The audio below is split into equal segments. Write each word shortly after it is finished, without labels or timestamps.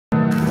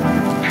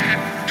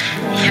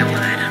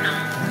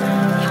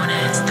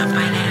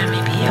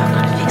I'm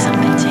gonna fix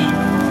something, T.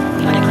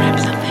 You wanna grab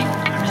something?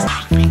 I'm just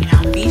freaking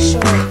out. Be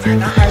sure if you're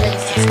not already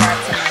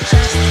subscribed to my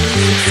channel,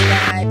 please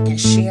subscribe and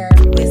share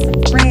with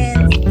some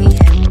friends.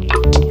 And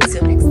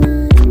until next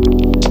time.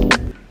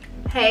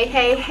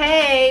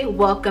 Hey,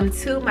 welcome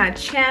to my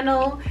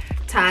channel,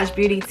 Taj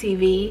Beauty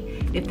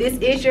TV. If this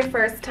is your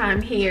first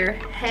time here,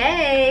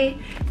 hey,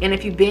 and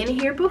if you've been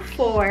here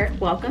before,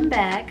 welcome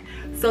back.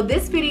 So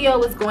this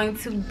video is going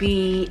to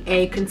be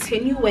a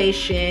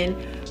continuation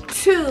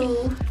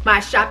to my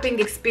shopping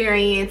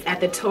experience at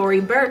the Tory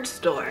Burch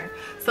store.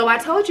 So I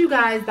told you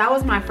guys that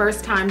was my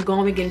first time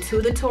going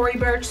into the Tory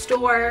Burch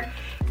store,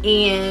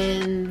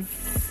 and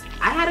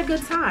I had a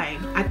good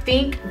time. I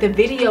think the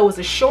video was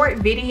a short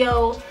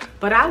video,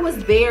 but I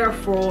was there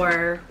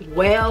for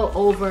well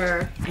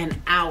over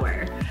an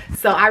hour.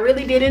 So I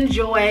really did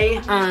enjoy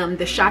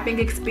the shopping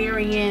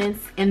experience.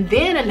 And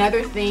then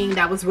another thing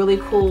that was really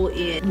cool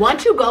is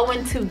once you go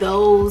into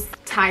those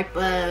type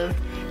of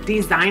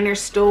designer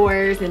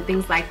stores and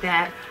things like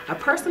that, a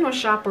personal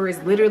shopper is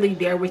literally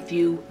there with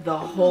you the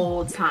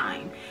whole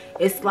time.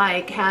 It's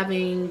like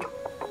having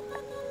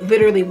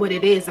literally what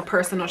it is, a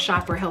personal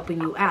shopper helping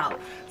you out.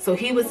 So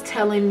he was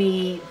telling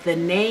me the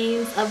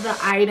names of the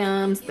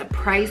items, the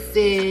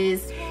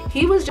prices.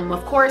 He was,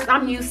 of course,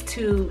 I'm used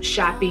to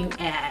shopping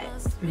at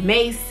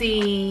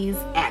Macy's,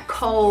 at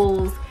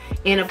Kohl's,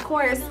 and of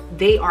course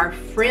they are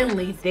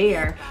friendly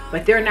there,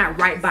 but they're not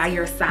right by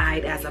your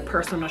side as a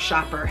personal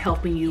shopper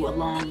helping you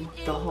along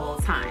the whole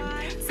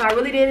time. So I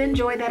really did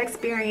enjoy that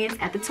experience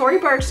at the Tory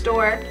Burch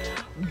store.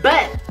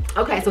 But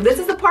okay, so this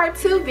is a part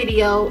 2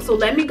 video, so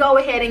let me go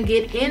ahead and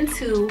get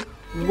into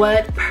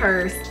what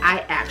purse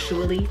I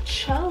actually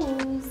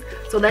chose.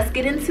 So let's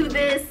get into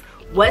this.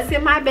 What's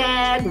in my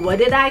bag? What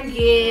did I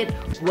get?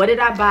 What did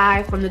I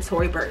buy from the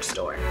Tory Burch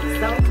store? So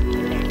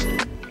let's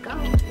go.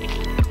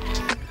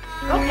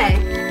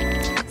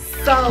 Okay,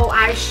 so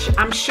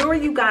I'm sure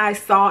you guys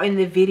saw in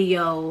the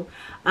video,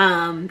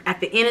 at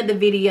the end of the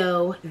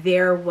video,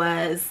 there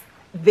was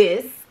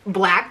this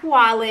black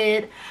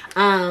wallet.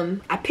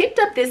 I picked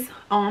up this,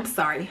 oh, I'm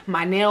sorry,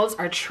 my nails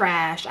are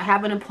trash. I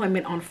have an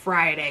appointment on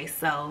Friday,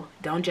 so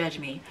don't judge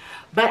me.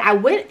 But I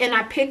went and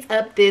I picked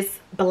up this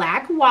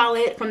black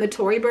wallet from the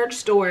Tory Burch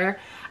store.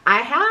 I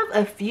have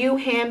a few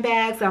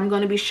handbags I'm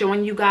going to be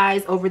showing you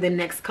guys over the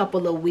next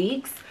couple of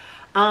weeks.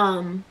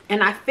 And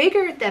I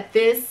figured that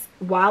this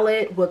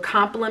wallet would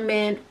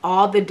complement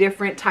all the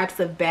different types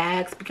of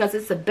bags because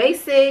it's a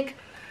basic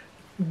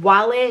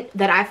wallet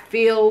that I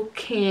feel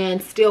can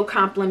still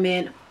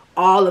complement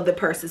all of the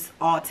purses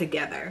all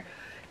together,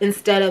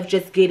 instead of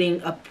just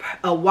getting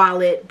a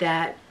wallet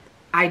that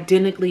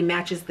identically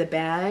matches the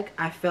bag.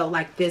 I felt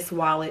like this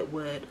wallet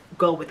would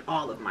go with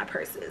all of my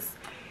purses,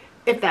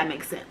 if that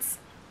makes sense.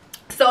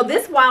 So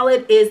this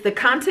wallet is the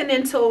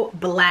Continental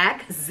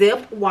Black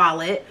Zip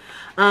wallet.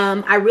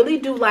 I really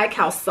do like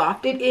how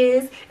soft it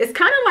is. It's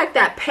kind of like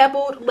that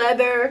pebbled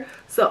leather.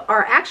 So,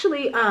 or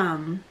actually,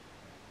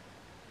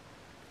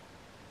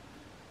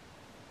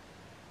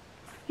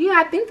 yeah,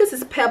 I think this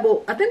is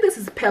pebbled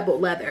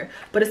leather,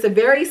 but it's a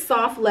very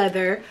soft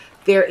leather.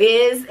 There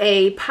is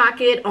a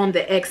pocket on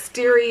the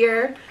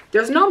exterior.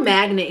 There's no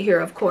magnet here,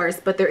 of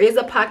course, but there is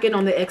a pocket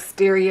on the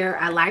exterior.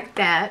 I like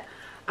that.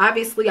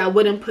 Obviously, I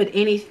wouldn't put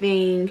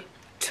anything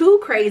too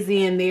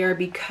crazy in there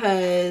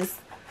because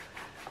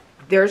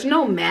there's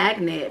no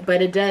magnet,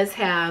 but it does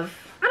have,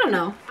 I don't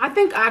know, I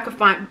think I could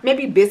find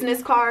maybe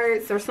business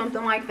cards or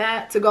something like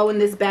that to go in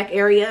this back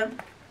area.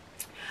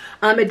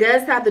 It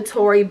does have the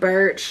Tory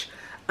Burch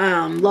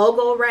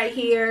logo right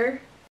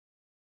here.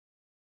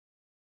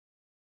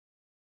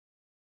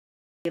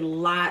 A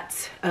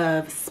lot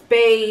of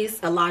space,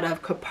 a lot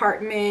of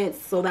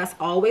compartments, so that's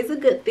always a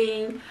good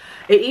thing.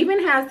 It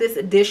even has this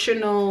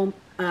additional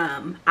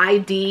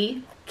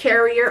ID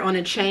carrier on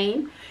a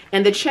chain,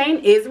 and the chain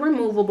is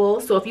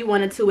removable, so if you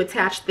wanted to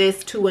attach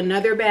this to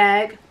another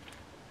bag,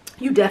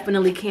 you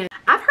definitely can.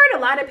 I've heard a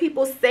lot of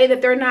people say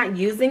that they're not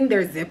using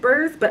their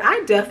zippers, but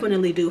I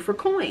definitely do for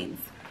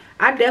coins.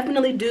 I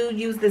definitely do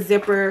use the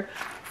zipper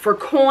for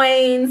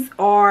coins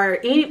or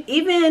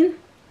even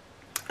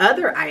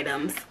other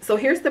items. So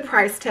here's the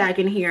price tag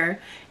in here,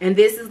 and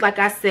this is, like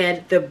I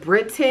said, the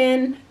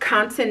Britain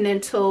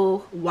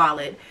Continental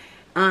wallet.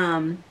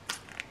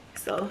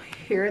 So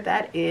here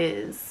that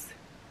is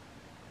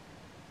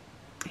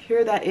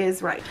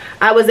right.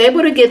 I was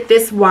able to get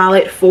this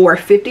wallet for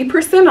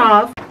 50%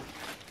 off.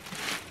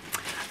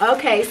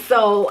 Okay,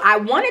 so I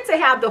wanted to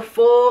have the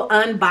full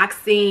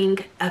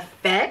unboxing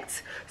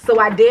effect, so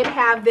I did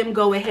have them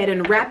go ahead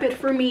and wrap it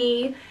for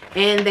me,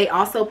 and they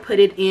also put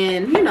it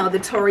in, you know, the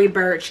Tory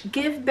Burch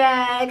gift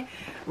bag,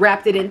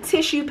 wrapped it in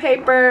tissue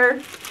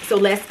paper. So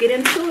let's get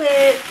into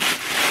it.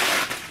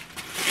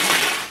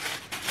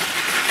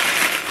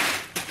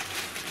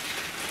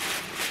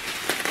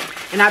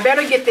 And I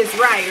better get this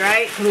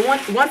right?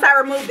 Because once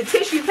I remove the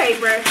tissue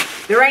paper,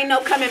 there ain't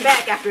no coming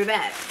back after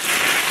that.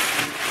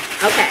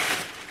 Okay.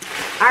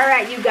 All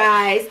right, you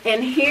guys,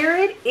 and here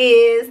it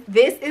is.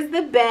 This is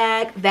the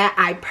bag that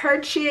I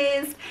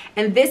purchased,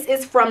 and this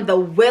is from the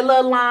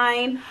Willa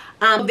line.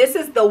 This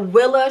is the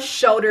Willa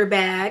shoulder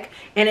bag,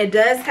 and it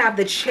does have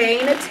the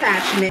chain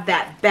attachment,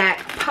 that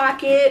back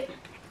pocket.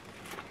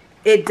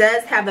 It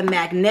does have a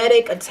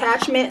magnetic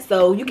attachment,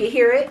 so you can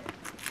hear it.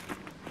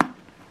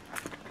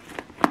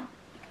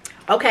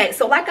 Okay,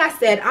 so like I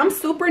said, I'm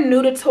super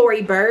new to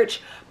Tory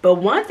Burch, but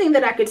one thing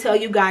that I could tell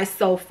you guys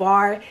so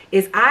far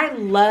is I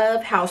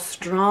love how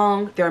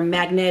strong their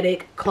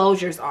magnetic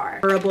closures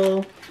are.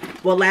 Durable,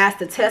 will last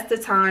the test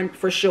of time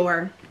for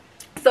sure.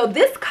 So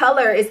this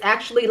color is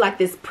actually like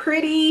this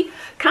pretty,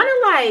 kind of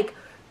like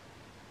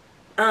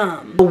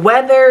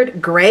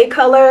weathered gray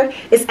color.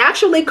 It's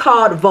actually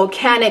called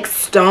Volcanic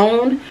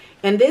Stone,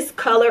 and this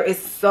color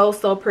is so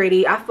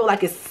pretty. I feel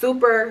like it's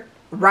super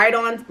right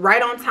on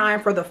time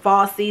for the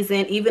fall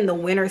season, even the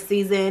winter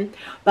season.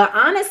 But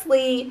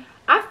honestly,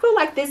 I feel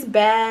like this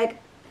bag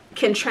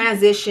can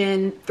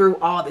transition through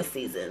all the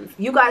seasons.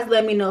 You guys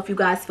let me know if you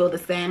guys feel the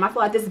same. I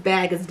feel like this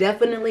bag is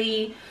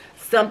definitely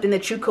something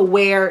that you could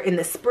wear in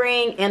the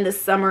spring and the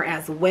summer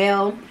as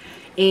well.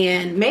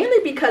 And mainly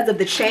because of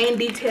the chain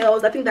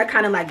details, I think that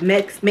kind of like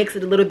makes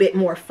it a little bit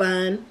more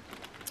fun,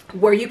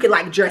 where you could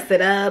like dress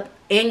it up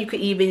and you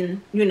could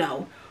even, you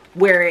know,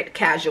 wear it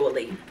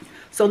casually.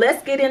 So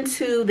let's get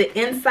into the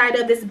inside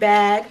of this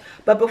bag.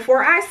 But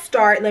before I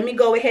start, let me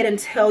go ahead and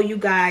tell you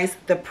guys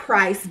the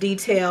price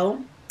detail.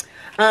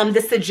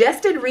 The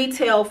suggested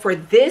retail for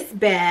this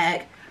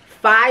bag,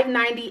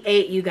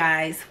 $5.98, you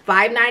guys,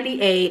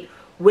 $5.98,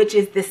 which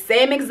is the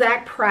same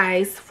exact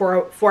price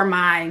for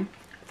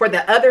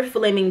the other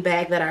Fleming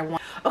bag that I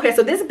want. Okay,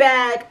 so this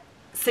bag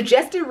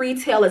suggested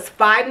retail is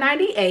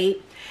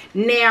 $5.98.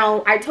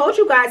 Now, I told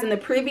you guys in the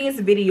previous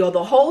video,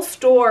 the whole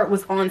store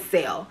was on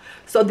sale.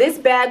 So this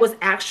bag was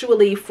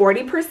actually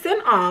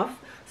 40% off.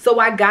 So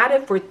I got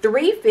it for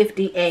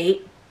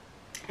 $3.58.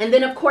 And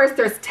then of course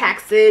there's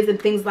taxes and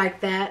things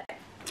like that.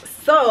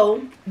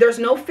 So there's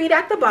no feet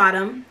at the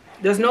bottom.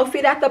 There's no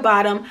feet at the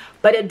bottom,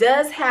 but it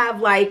does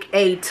have like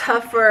a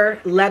tougher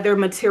leather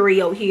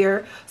material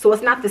here. So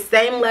it's not the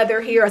same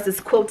leather here as this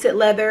quilted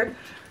leather.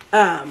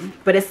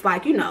 But it's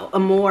like, you know, a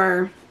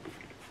more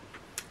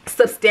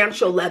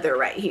substantial leather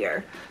right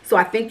here. So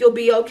I think you'll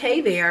be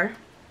okay there.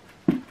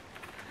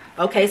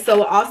 Okay,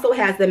 so it also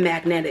has the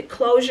magnetic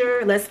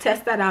closure. Let's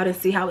test that out and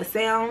see how it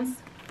sounds.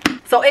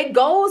 So it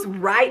goes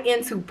right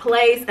into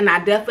place, and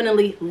I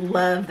definitely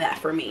love that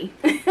for me.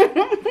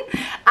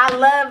 I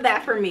love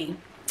that for me.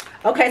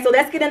 Okay, so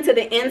let's get into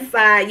the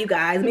inside, you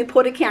guys. Let me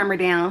pull the camera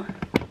down.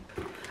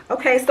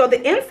 Okay, so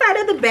the inside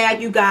of the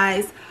bag, you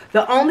guys,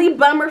 the only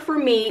bummer for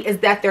me is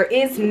that there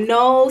is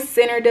no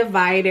center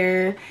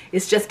divider.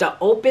 It's just an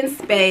open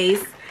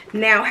space.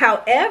 Now,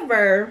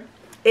 however,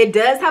 it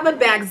does have a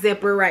back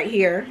zipper right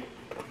here.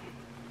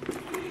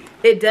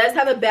 It does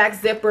have a back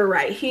zipper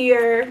right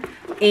here.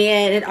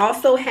 And it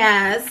also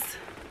has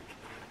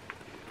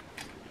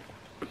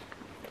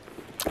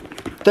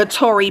the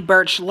Tory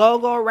Burch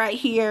logo right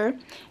here.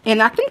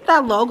 And I think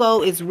that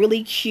logo is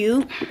really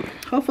cute.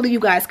 Hopefully you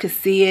guys could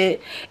see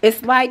it.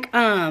 It's like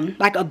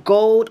a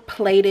gold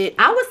plated.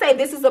 I would say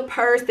this is a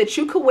purse that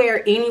you could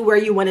wear anywhere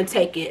you want to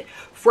take it.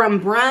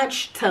 From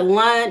brunch to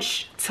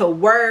lunch to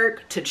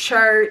work to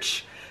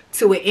church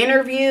to an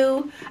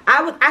interview.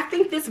 I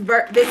think this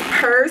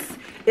purse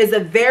is a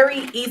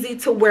very easy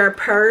to wear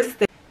purse.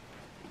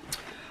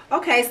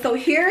 Okay, so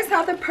here's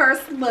how the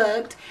purse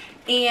looked.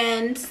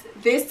 And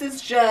this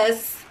is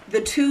just the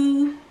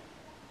two.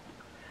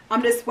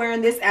 I'm just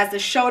wearing this as a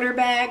shoulder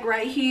bag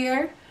right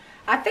here.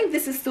 I think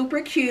this is super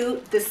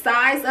cute. The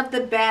size of the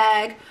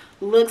bag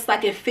looks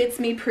like it fits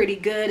me pretty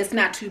good. It's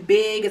not too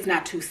big, it's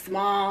not too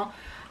small.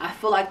 I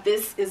feel like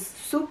this is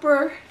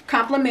super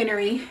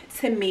complimentary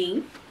to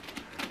me.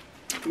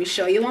 Let me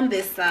show you on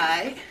this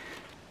side.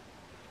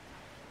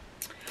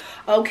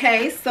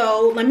 Okay,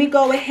 so let me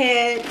go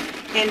ahead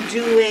and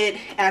do it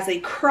as a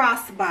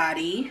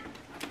crossbody.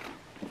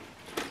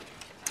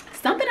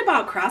 Something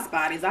about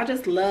crossbodies, I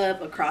just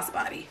love a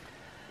crossbody.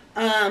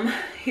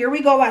 Here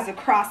we go as a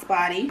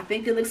crossbody. I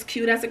think it looks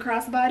cute as a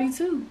crossbody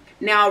too.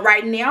 Now,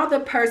 right now the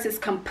purse is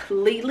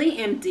completely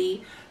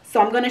empty,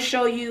 so I'm going to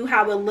show you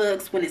how it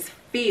looks when it's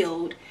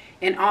filled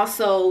and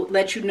also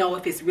let you know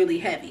if it's really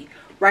heavy.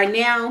 Right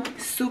now,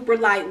 super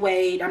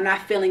lightweight. I'm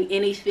not feeling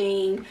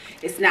anything.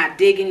 It's not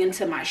digging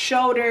into my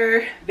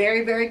shoulder.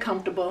 Very, very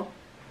comfortable.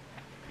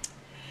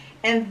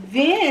 And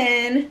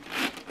then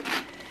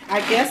I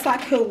guess I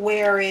could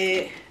wear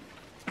it.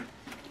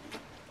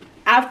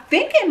 I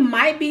think it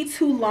might be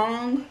too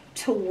long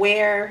to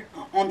wear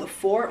on the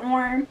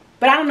forearm,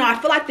 but I don't know. I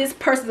feel like this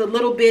purse is a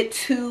little bit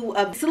too,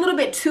 it's a little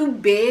bit too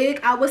big,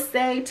 I would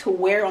say, to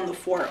wear on the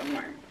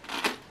forearm.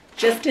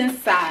 Just in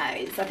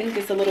size, I think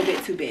it's a little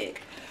bit too big.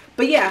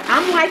 But yeah,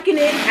 I'm liking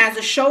it as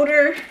a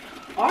shoulder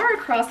or a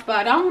crossbody.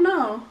 I don't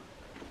know.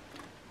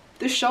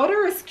 The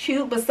shoulder is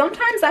cute, but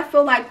sometimes I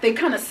feel like they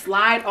kind of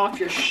slide off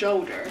your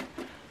shoulder.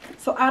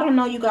 So I don't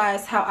know, you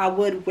guys, how I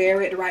would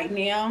wear it right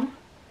now.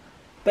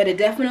 but it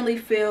definitely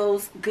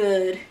feels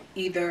good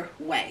either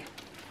way.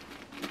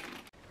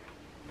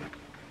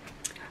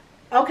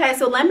 Okay,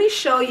 so let me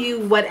show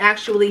you what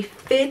actually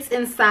fits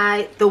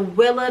inside the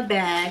Willa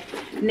bag.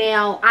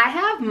 Now, I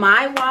have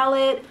my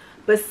wallet,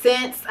 but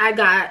since I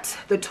got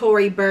the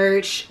Tory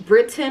Burch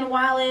Britain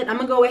wallet, I'm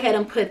gonna go ahead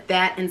and put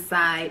that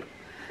inside.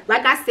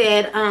 Like I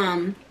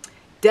said,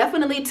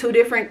 definitely two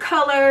different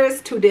colors,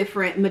 two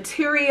different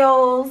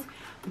materials,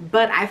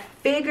 but I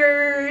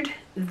figured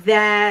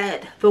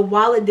that the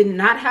wallet did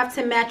not have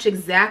to match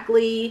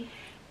exactly,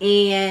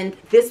 and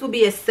this would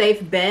be a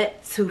safe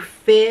bet to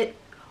fit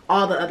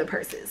all the other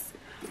purses.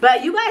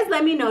 But you guys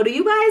let me know, do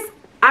you guys,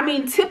 I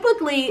mean,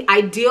 typically,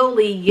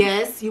 ideally,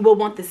 yes, you will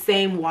want the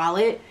same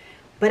wallet,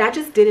 but I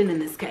just didn't in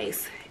this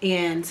case,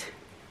 and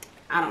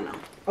I don't know.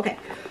 Okay,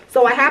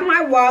 so I have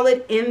my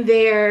wallet in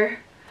there.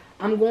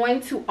 I'm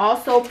going to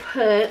also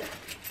put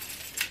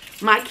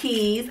my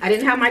keys. I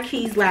didn't have my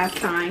keys last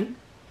time.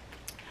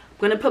 I'm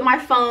going to put my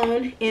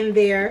phone in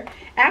there.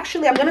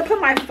 Actually, I'm going to put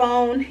my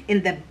phone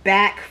in the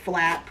back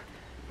flap,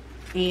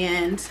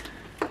 and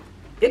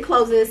it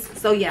closes.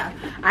 So yeah,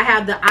 I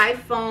have the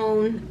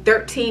iPhone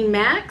 13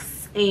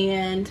 Max,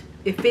 and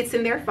it fits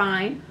in there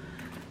fine.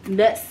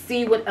 Let's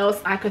see what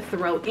else I could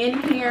throw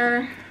in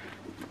here.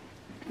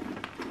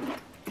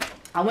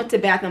 I went to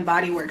Bath and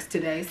Body Works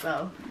today,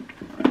 so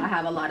I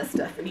have a lot of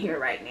stuff in here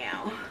right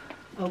now.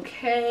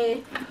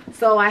 Okay,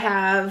 so I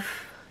have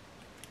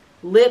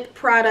lip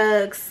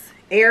products,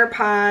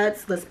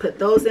 AirPods. Let's put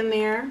those in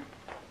there.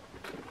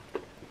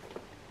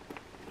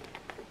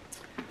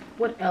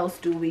 What else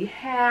do we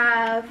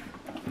have?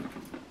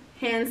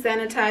 Hand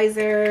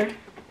sanitizer.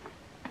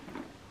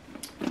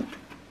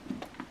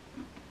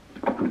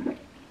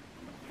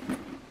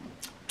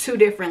 Two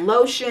different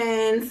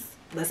lotions.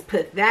 Let's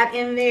put that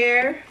in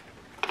there.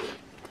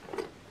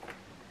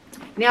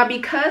 Now,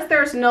 because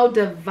there's no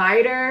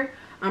divider,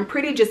 I'm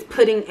pretty just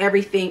putting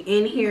everything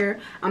in here.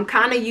 I'm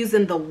kind of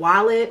using the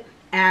wallet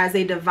as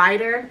a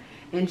divider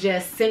and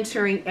just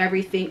centering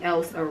everything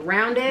else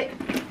around it.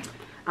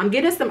 I'm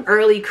getting some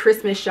early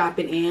Christmas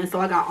shopping in,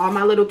 so I got all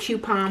my little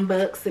coupon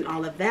books and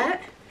all of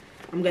that.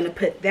 I'm going to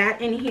put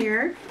that in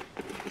here.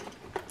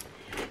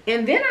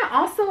 And then I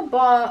also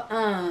bought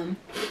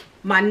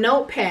my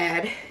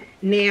notepad.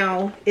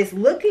 Now, it's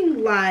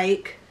looking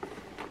like,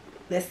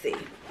 let's see.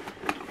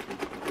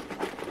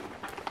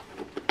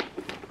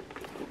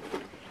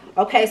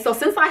 Okay, so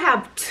since I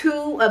have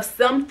two of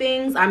some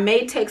things, I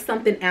may take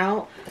something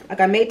out. Like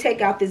I may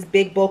take out this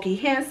big bulky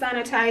hand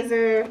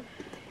sanitizer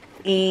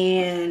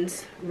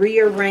and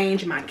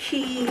rearrange my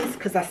keys,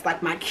 because that's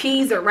like my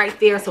keys are right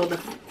there, so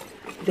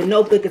the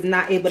notebook is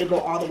not able to go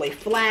all the way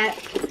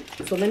flat.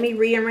 So let me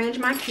rearrange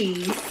my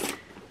keys.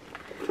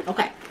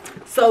 Okay,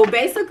 so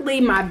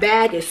basically my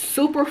bag is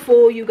super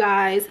full, you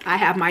guys. I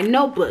have my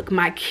notebook,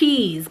 my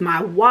keys,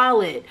 my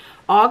wallet,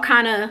 all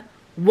kind of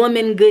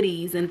woman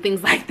goodies and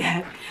things like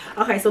that.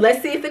 Okay, so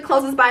let's see if it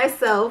closes by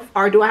itself,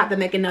 or do I have to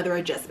make another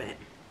adjustment?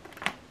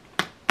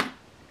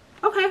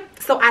 Okay,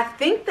 so I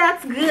think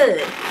that's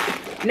good.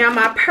 Now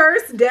my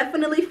purse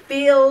definitely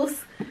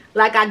feels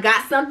like I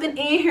got something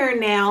in here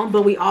now,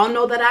 but we all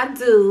know that I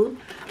do.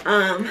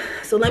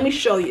 So let me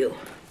show you.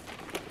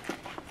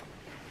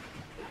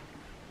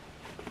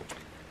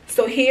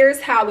 So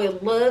here's how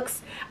it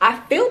looks. I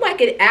feel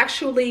like it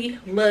actually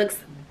looks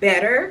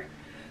better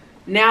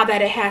now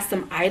that it has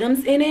some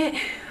items in it.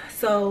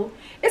 So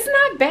it's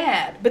not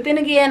bad, but then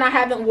again, I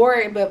haven't worn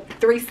it but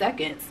 3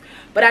 seconds,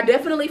 but I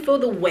definitely feel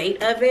the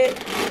weight of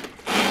it.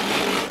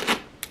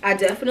 I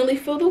definitely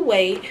feel the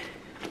weight.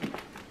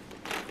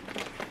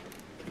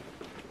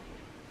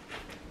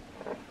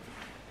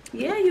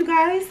 Yeah, you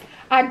guys,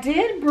 I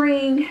did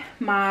bring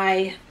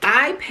my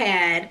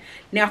iPad.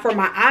 Now for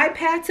my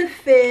iPad to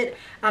fit,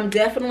 I'm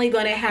definitely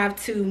going to have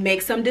to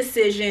make some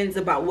decisions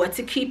about what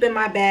to keep in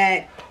my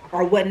bag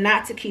or what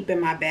not to keep in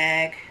my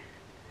bag.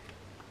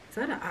 Is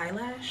that an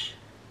eyelash?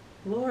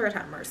 Lord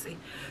have mercy.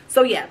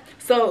 So yeah,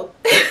 so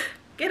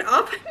get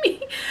off of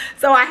me.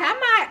 So I have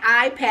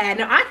my iPad.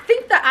 Now I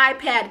think the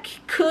iPad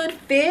could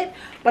fit,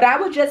 but I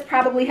would just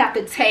probably have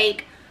to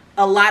take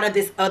a lot of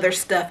this other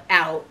stuff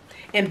out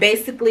and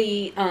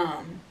basically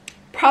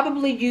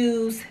probably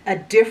use a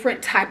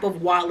different type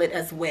of wallet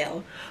as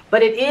well.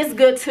 But it is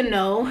good to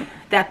know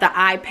that the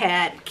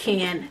iPad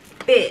can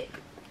fit.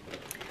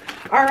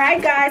 All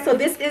right, guys, so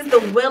this is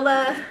the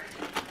Willa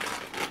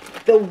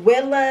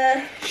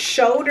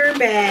shoulder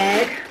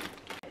bag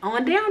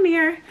on down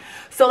there.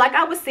 So like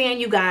I was saying,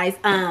 you guys,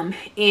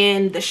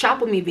 in the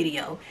shop with me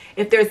video,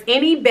 if there's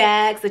any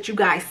bags that you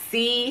guys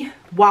see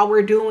while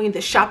we're doing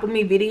the shop with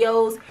me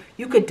videos,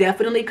 you could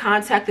definitely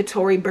contact the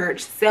Tory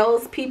Burch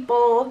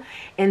salespeople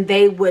and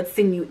they would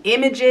send you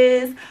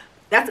images.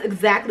 That's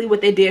exactly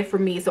what they did for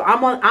me. So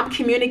I'm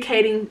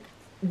communicating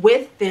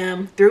with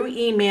them through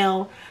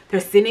email. They're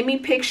sending me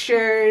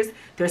pictures.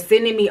 They're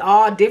sending me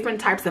all different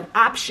types of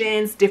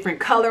options, different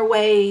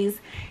colorways.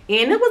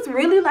 And it was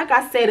really, like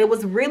I said, it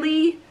was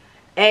really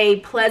a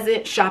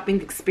pleasant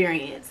shopping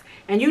experience.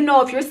 And you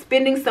know, if you're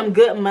spending some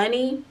good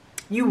money,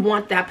 you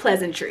want that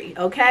pleasantry,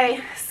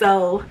 okay?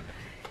 So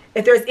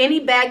if there's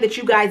any bag that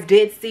you guys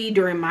did see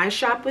during my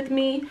shop with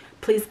me,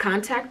 please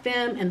contact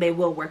them and they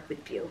will work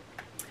with you.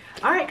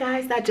 All right,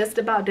 guys, that just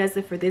about does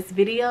it for this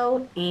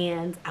video,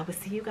 and I will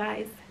see you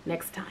guys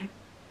next time.